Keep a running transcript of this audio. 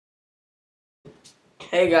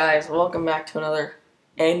Hey guys, welcome back to another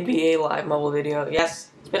NBA Live mobile video. Yes,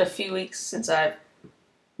 it's been a few weeks since I've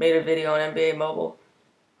made a video on NBA mobile.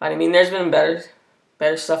 I mean, there's been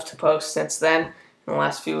better stuff to post since then in the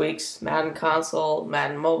last few weeks. Madden console,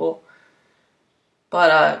 Madden mobile.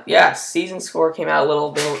 But yeah, season score came out a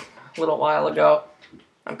little while ago.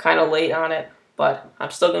 I'm kind of late on it, but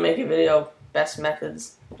I'm still gonna make a video, best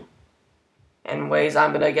methods and ways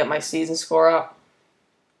I'm gonna get my season score up.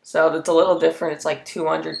 So it's a little different. It's like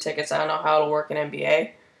 200 tickets. I don't know how it'll work in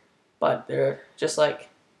NBA, but they're just like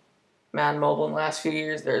Madden Mobile in the last few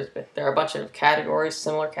years. There are a bunch of categories,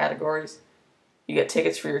 similar categories. You get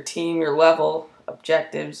tickets for your team, your level,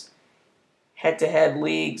 objectives, head-to-head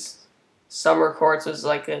leagues. Summer Courts was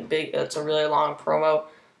like it's a really long promo.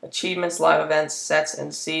 Achievements, live events, sets,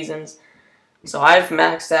 and seasons. So I've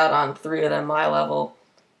maxed out on 3 of them. My level,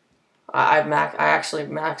 I actually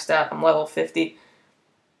maxed out. I'm level 50.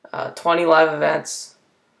 20 live events,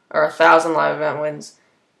 or 1,000 live event wins,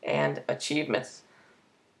 and achievements.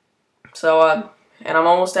 So, and I'm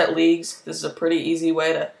almost at leagues. This is a pretty easy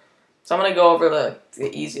way to, so I'm going to go over the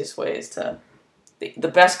easiest ways to, the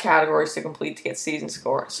best categories to complete to get season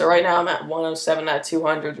score. So right now I'm at 107 out of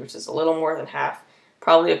 200, which is a little more than half.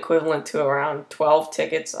 Probably equivalent to around 12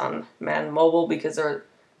 tickets on Madden Mobile because there are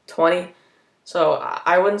 20. So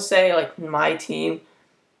I wouldn't say like my team,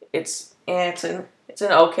 it's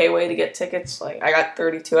an okay way to get tickets. Like I got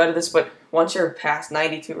 32 out of this, but once you're past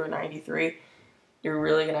 92 or 93, you're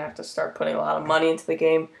really gonna have to start putting a lot of money into the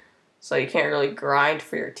game. So you can't really grind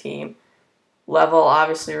for your team. Level,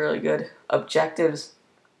 obviously really good. Objectives,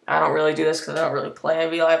 I don't really do this because I don't really play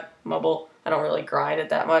NBA Live Mobile. I don't really grind it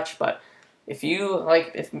that much. But if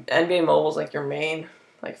NBA Mobile is like your main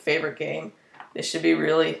favorite game, this would be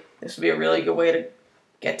a really good way to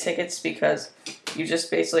get tickets because you just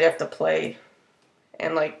basically have to play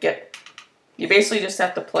and you basically just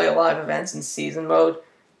have to play live events in season mode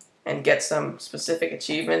and get some specific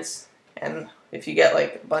achievements. And if you get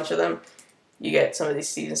like a bunch of them, you get some of these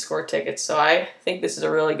season score tickets. So I think this is a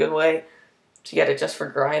really good way to get it just for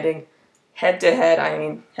grinding. Head to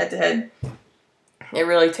head, it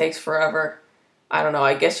really takes forever. I don't know,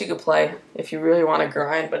 I guess you could play if you really want to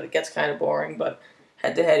grind, but it gets kind of boring. But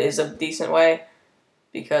head to head is a decent way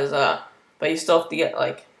because but you still have to get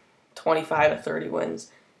like 25 to 30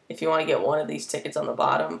 wins if you want to get one of these tickets on the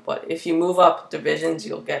bottom. But if you move up divisions,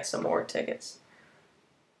 you'll get some more tickets.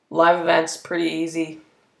 Live events, pretty easy.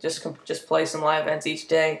 Just play some live events each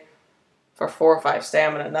day for 4 or 5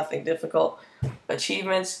 stamina, nothing difficult.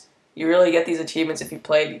 Achievements, you really get these achievements if you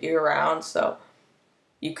play year-round, so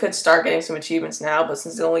you could start getting some achievements now, but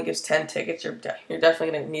since it only gives 10 tickets, you're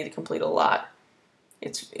definitely going to need to complete a lot.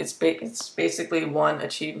 It's basically one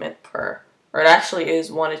achievement per, or it actually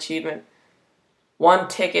is one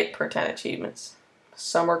ticket per 10 achievements.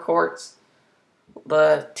 Summer Courts,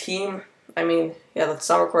 the Summer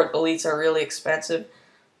Court elites are really expensive,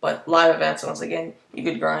 but live events, once again, you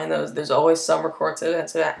could grind those. There's always Summer Courts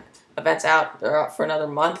events out. They're out for another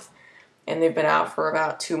month, and they've been out for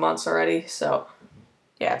about 2 months already. So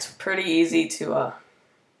yeah, it's pretty easy to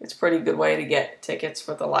it's a pretty good way to get tickets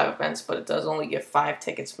for the live events, but it does only give 5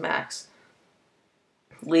 tickets max.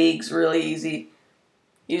 Leagues, really easy.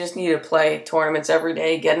 You just need to play tournaments every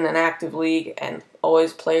day, get in an active league, and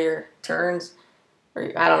always play your turns.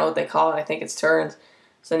 Or I don't know what they call it. I think it's turns.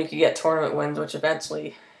 So then you can get tournament wins, which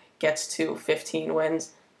eventually gets to 15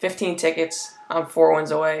 wins. 15 tickets. I'm 4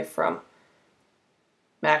 wins away from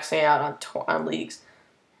maxing out on leagues.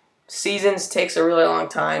 Seasons takes a really long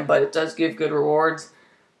time, but it does give good rewards.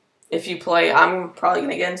 If you play, I'm probably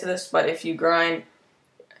going to get into this, but if you grind,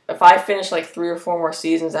 if I finish like 3 or 4 more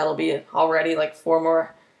seasons, that'll be already like 4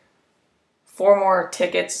 more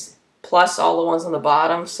tickets plus all the ones on the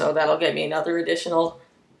bottom. So that'll get me another additional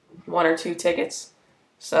 1 or 2 tickets.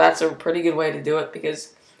 So that's a pretty good way to do it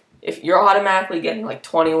because if you're automatically getting like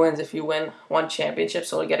 20 wins if you win 1 championship,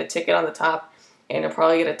 so you'll get a ticket on the top and you'll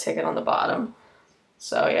probably get a ticket on the bottom.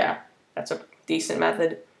 So yeah, that's a decent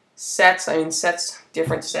method. Sets,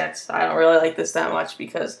 different sets. I don't really like this that much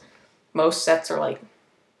because most sets are like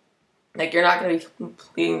you're not going to be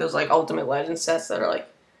completing those like Ultimate Legend sets that are like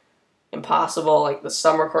impossible, like the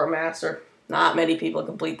Summer Court Master. Not many people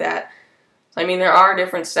complete that. I mean, there are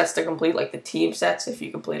different sets to complete, like the team sets, if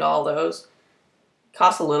you complete all those. It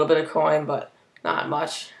costs a little bit of coin, but not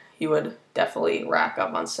much. You would definitely rack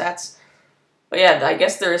up on sets. But yeah, I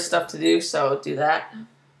guess there is stuff to do, so do that.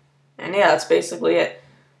 And yeah, that's basically it.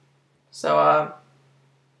 So,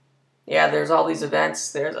 yeah, there's all these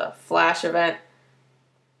events. There's a Flash event.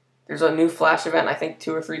 There's a new Flash event, I think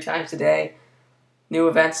 2 or 3 times a day. New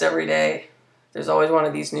events every day. There's always one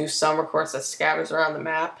of these new summer courts that scatters around the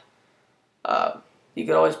map. You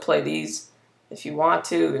could always play these if you want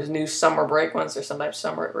to. There's new summer break ones. There's sometimes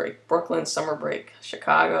summer break Brooklyn, summer break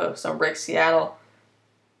Chicago, summer break Seattle.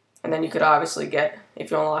 And then you could obviously get,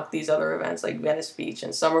 if you unlock these other events like Venice Beach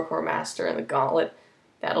and Summer Court Master and the Gauntlet,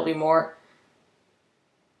 that'll be more.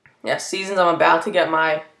 Yeah, seasons, I'm about to get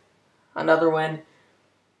another win.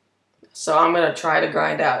 So I'm going to try to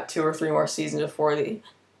grind out 2 or 3 more seasons before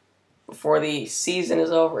the season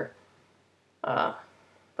is over. But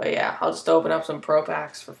yeah, I'll just open up some pro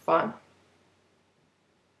packs for fun.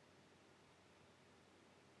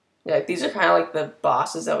 Yeah, these are kind of like the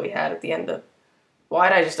bosses that we had at the end of... Why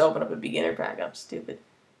did I just open up a beginner pack? I'm stupid.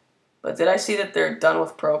 But did I see that they're done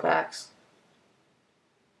with pro packs?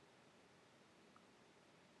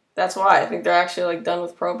 That's why. I think they're actually like done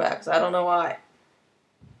with pro packs. I don't know why.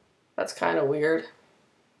 That's kind of weird.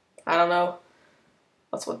 I don't know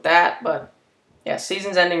what's with that, but yeah,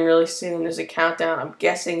 season's ending really soon. There's a countdown. I'm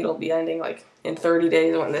guessing it'll be ending like in 30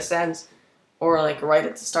 days when this ends, or like right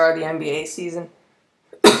at the start of the NBA season.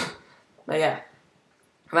 But yeah,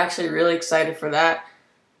 I'm actually really excited for that.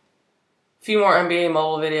 A few more NBA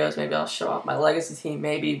mobile videos. Maybe I'll show off my legacy team.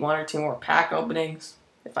 Maybe 1 or 2 more pack openings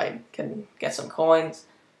if I can get some coins.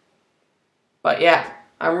 But yeah,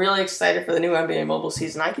 I'm really excited for the new NBA Mobile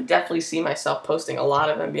season. I could definitely see myself posting a lot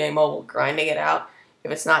of NBA Mobile, grinding it out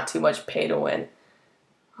if it's not too much pay to win.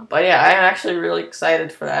 But yeah, I'm actually really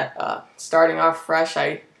excited for that. Starting off fresh,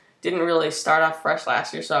 I didn't really start off fresh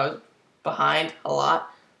last year, so I was behind a lot.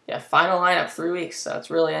 Yeah, final lineup 3 weeks, so it's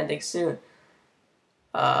really ending soon.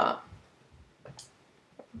 So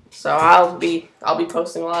I'll be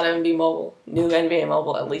posting a lot of NBA Mobile, new NBA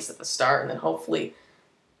Mobile, at least at the start, and then hopefully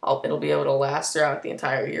it'll be able to last throughout the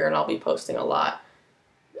entire year, and I'll be posting a lot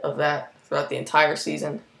of that throughout the entire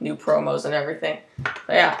season, new promos and everything.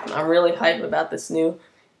 But yeah, I'm really hyped about this new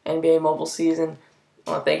NBA Mobile season.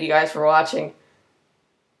 I want to thank you guys for watching.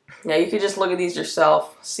 Yeah, you could just look at these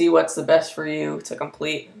yourself, see what's the best for you to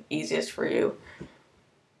complete, easiest for you.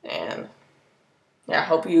 And yeah, I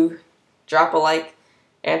hope you drop a like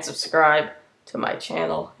and subscribe to my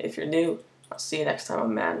channel if you're new. I'll see you next time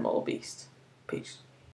on Madden Mobile Beast. Peace.